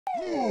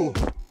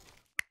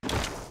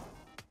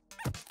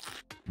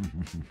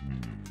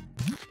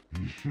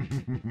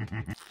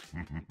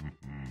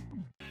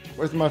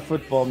Where's my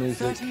football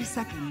music? 30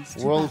 seconds.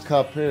 World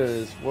Cup, here it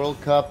is.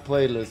 World Cup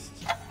playlist.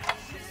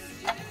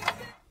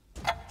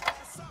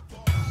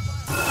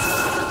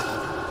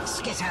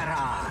 Skitter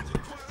on.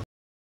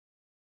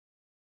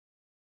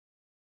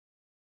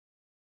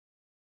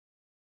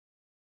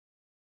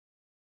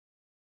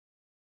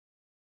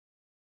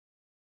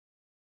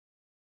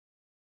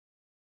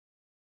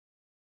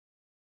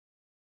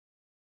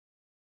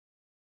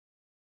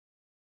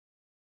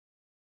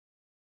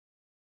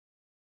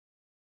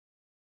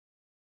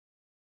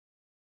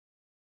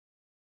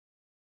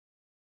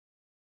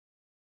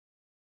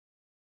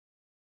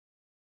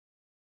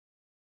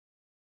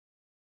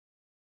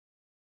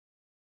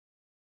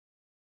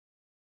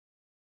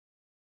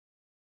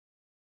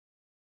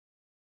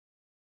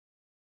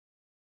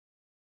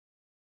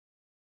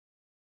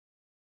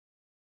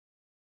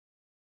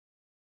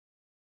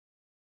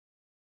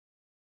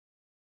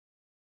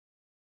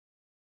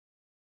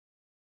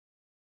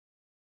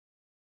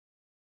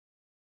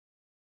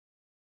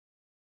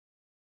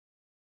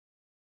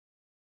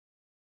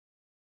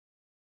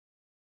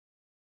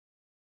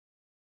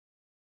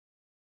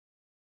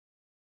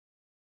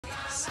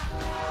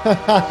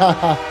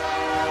 Hahaha.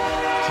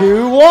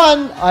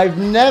 2-1. I've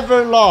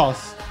never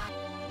lost.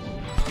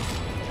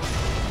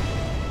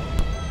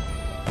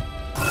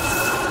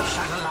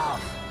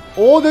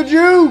 Oh, the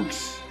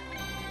Jukes!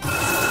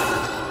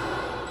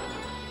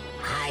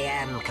 I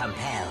am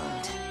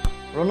compelled.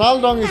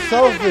 Ronaldong is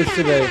selfish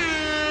today.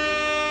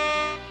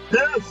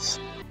 Yes!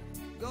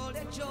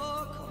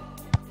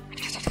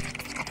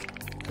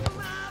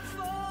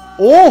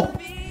 Oh!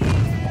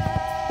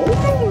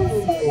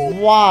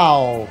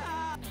 Wow!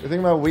 You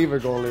think about Weaver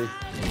goalie.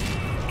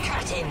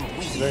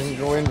 Then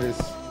go in this.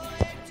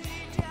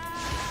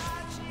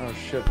 Oh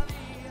shit.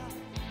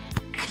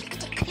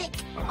 Okay,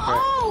 that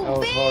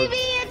was hard.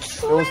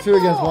 It was 2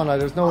 against 1.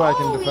 There's no way I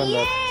can defend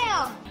that.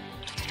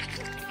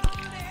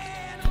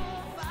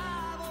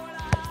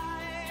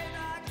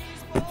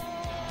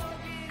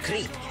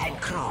 Creep and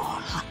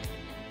crawl.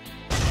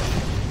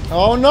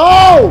 Oh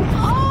no!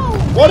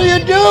 What are you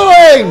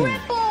doing?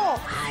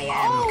 I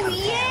am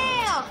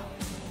compelled.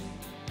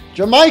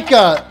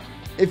 Jamaica,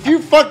 if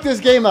you fuck this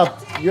game up,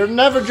 you're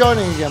never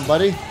joining again,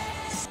 buddy.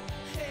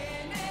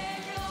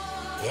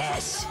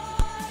 Yes.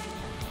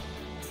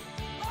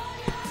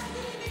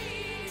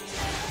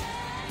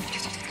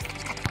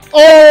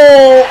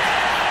 Oh!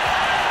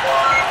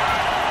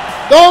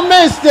 Don't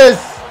miss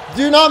this!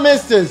 Do not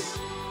miss this!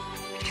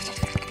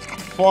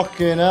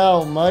 Fucking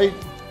hell, mate.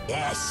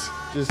 Yes.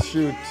 Just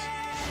shoot.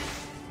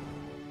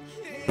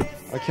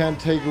 I can't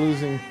take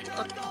losing.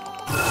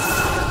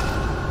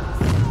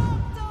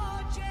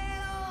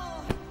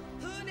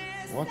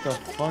 What the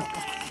fuck?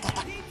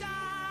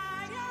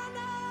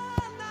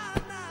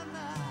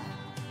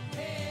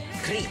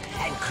 Creep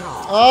and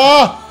crawl.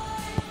 Ah!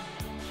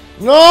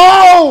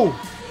 No!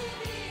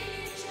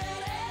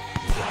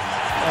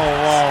 Oh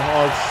wow,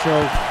 oh it's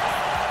choked.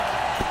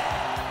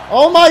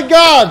 Oh my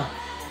god!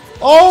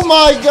 Oh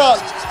my god!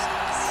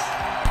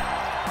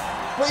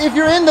 But if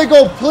you're in the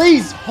goal,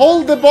 please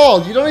hold the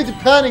ball. You don't need to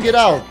panic it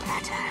out.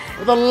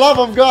 For the love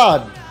of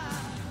God.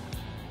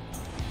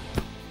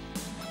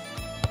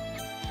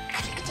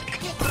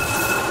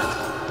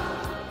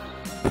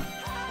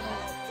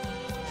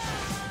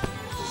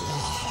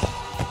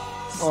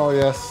 Oh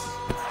yes.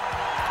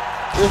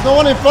 There's no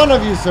one in front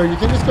of you, sir. You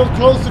can just go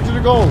closer to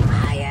the goal.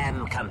 I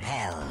am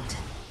compelled.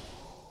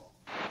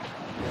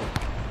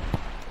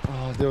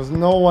 Oh, there was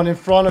no one in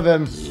front of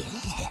him.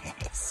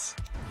 Yes.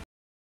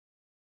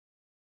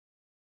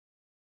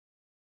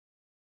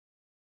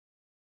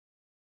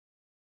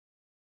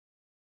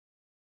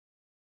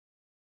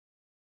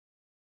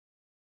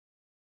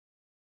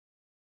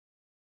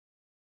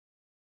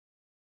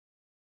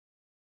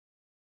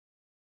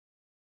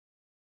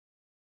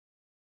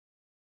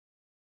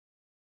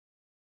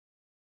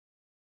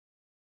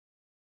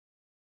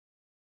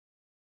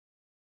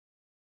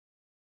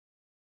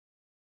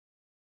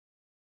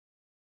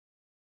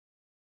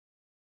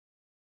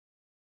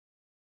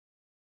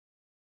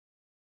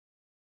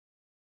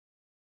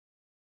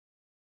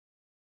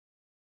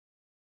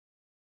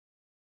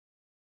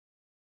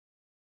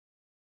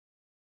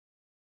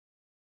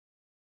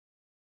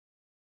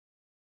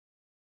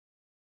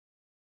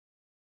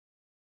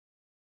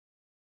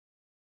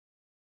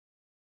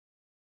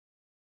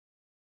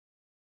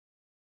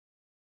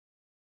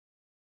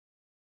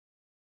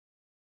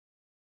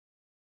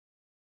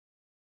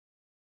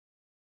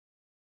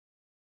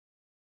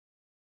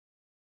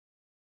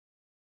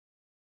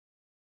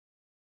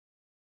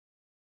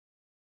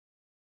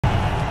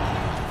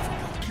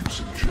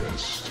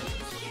 Suggest.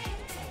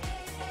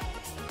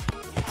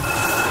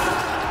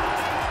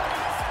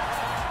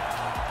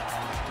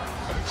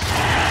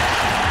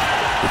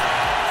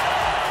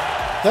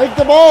 Take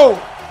the ball!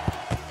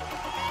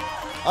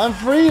 I'm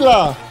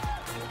Freela!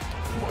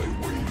 My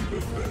wave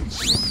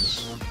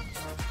advances.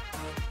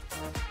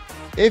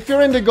 If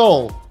you're in the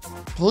goal,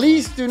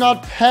 please do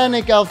not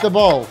panic out the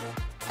ball.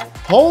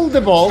 Hold the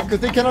ball, because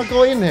they cannot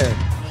go in here.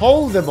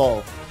 Hold the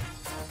ball.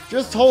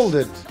 Just hold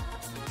it.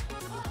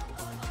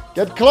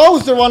 Get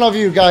closer, one of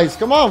you guys.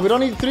 Come on, we don't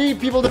need 3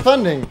 people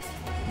defending.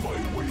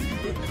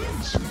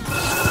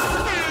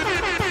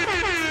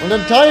 When the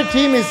entire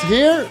team is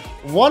here,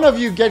 one of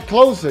you get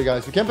closer,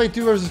 guys. We can't play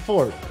 2 versus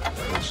 4.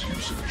 As you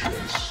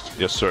suggest.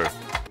 Yes, sir.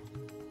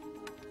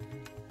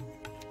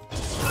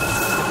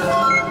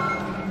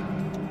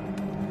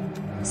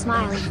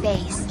 Smiley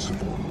face.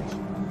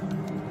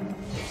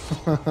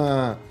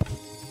 I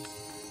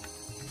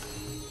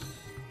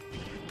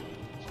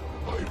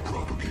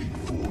propagate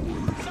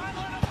forward.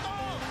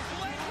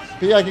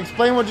 Piak,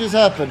 explain what just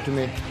happened to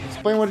me.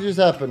 Explain what just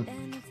happened.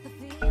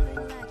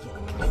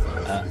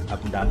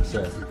 I'm done,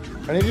 sir.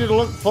 I need you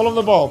to follow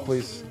the ball,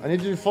 please. I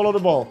need you to follow the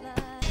ball.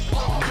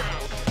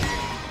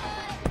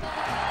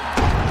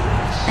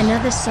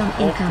 Another song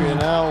Okay, incoming.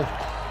 now.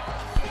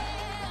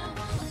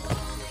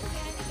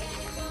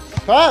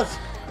 Pass!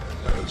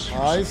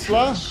 Nice,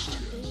 La.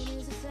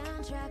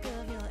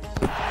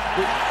 The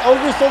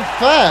ogre's so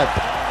fat!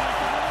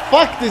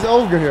 Fuck this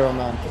ogre here,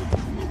 man.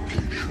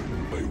 Location,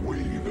 my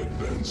wave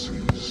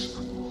advances.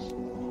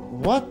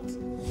 What?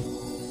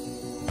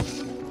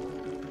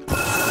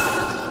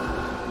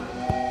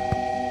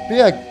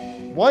 Piak,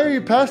 why are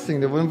you passing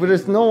there when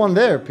there's no one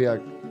there,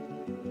 Piak?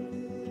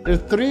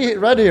 There's 3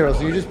 red heroes,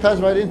 so you just pass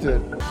right into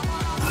it.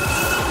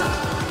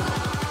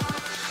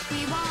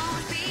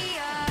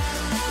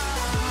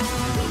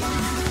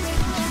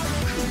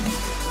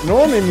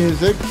 Normie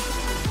music.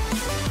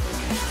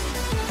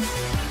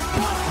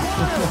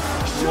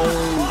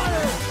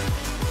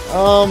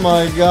 Oh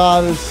my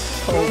god, it's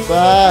so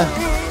bad.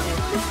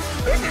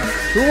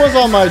 Who was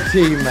on my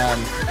team, man?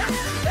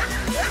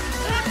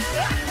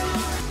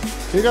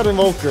 He got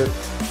Invoker.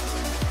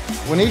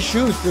 When he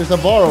shoots, there's a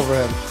bar over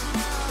him.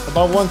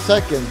 About 1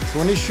 second. So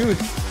when he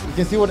shoots, you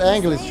can see what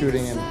angle he's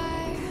shooting in.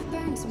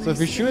 So if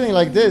you're shooting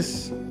like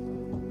this,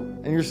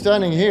 and you're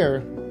standing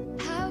here,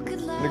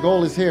 and the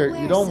goal is here,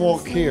 you don't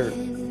walk here.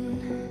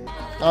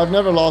 I've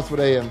never lost with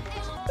AM.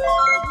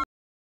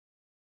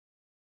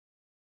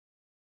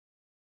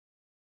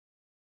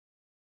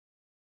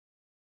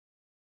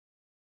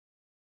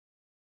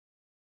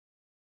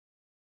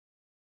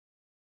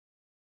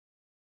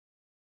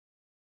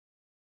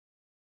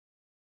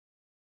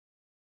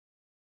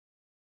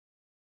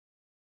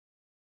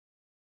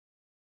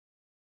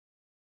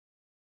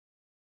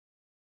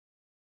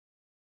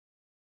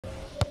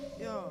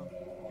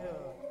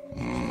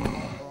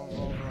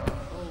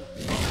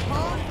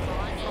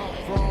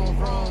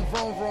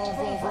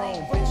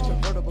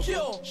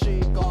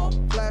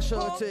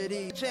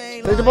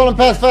 Take the ball and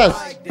pass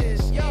fast.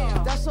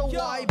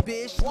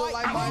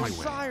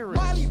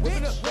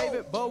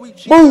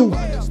 Boom!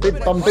 Bim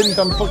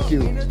bam, fuck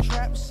you.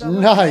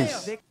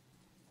 Nice.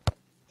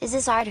 Is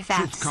this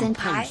artifact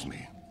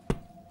senpai?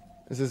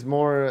 This is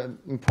more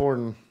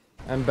important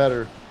and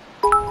better.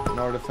 An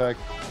artifact.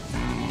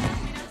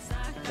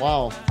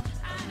 Wow.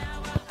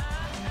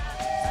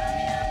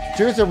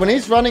 Seriously, when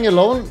he's running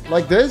alone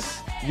like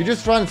this, you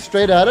just run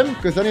straight at him,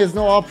 because then he has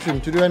no option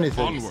to do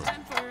anything. Onward.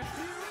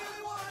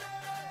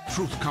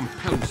 Truth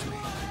compels me.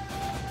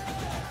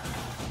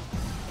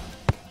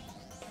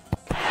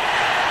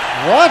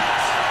 What?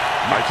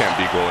 I can't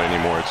be goalie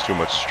anymore. It's too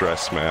much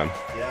stress, man.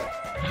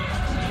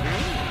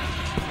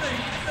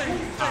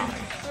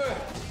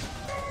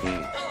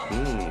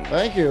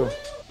 Thank you.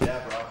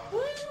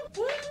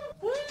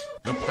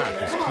 The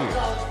path is clear.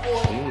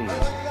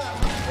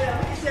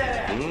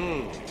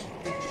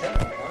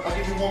 I'll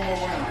give you one more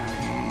round.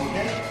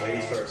 Okay?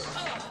 Ladies first.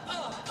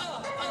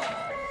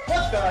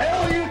 What the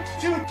hell are you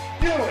two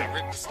doing?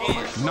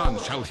 None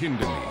shall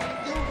hinder me.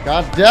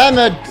 God damn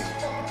it!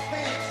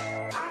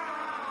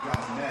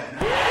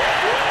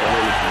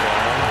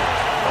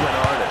 I'm an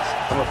artist.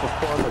 I'm a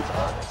performance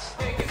artist.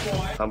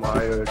 I'm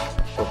hired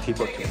for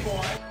people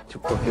to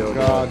fulfill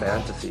their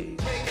fantasies.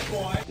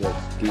 Their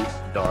deep,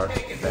 dark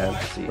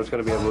fantasies. There's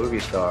going to be a movie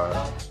star,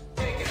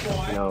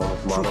 you know,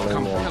 with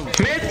modeling and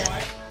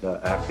the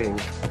acting.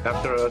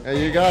 After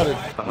You got it.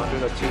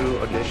 102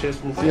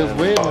 auditions, Feels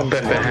weird when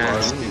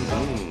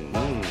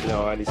you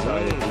know, I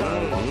decided I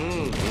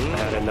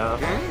had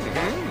enough.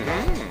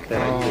 Then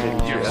I get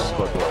into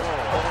escort work. I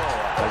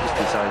just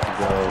decided to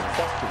go,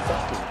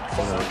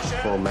 you know,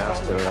 full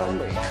master and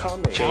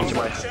change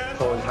my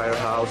whole entire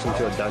house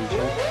into a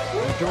dungeon.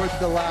 George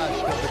the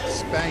Lash got the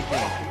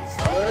spanking.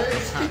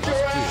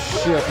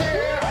 Shit.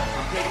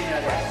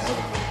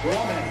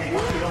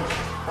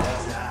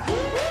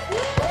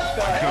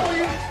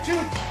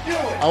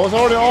 I was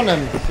already on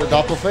him, the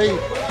Doppel Fate.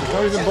 There's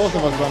no reason both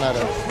of us run at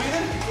him.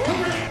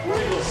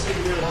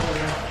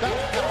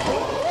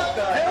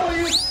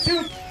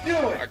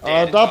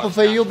 Doppel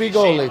Fate, you'll be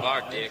goalie.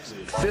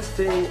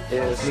 Fisting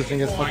is Losing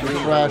his fucking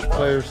trash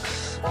players.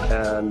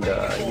 and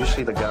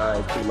usually the guy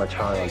is pretty much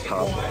high on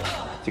top of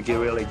it. To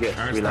really get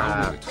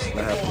relaxed,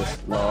 I have this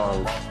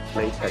long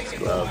latex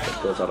glove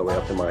that goes all the way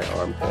up to my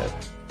armpit.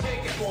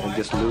 And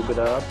just lube it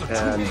up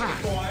and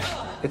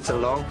it's a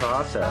long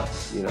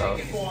process, you know.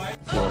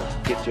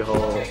 Get your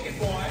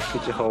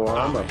whole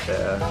arm up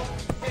there.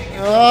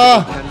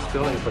 Intense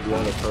feeling for the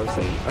other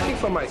person. I think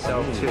for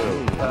myself too.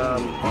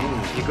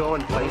 You go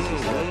in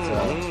places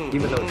that,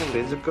 even though it's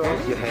physical,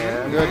 your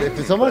hand. Good.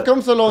 If someone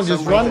comes along,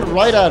 just run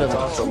right at him. It's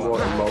also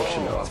more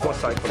emotional. It's more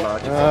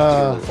psychological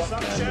too.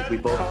 And we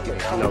both,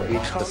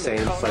 reach the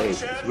same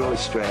place. It's really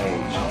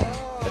strange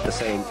at the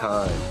same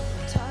time.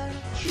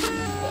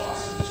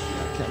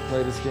 I can't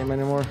play this game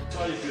anymore.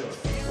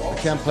 I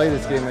can't play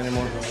this game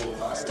anymore.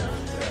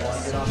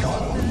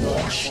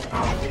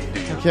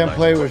 I can't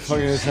play with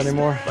fucking this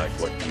anymore. Like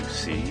what you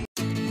see.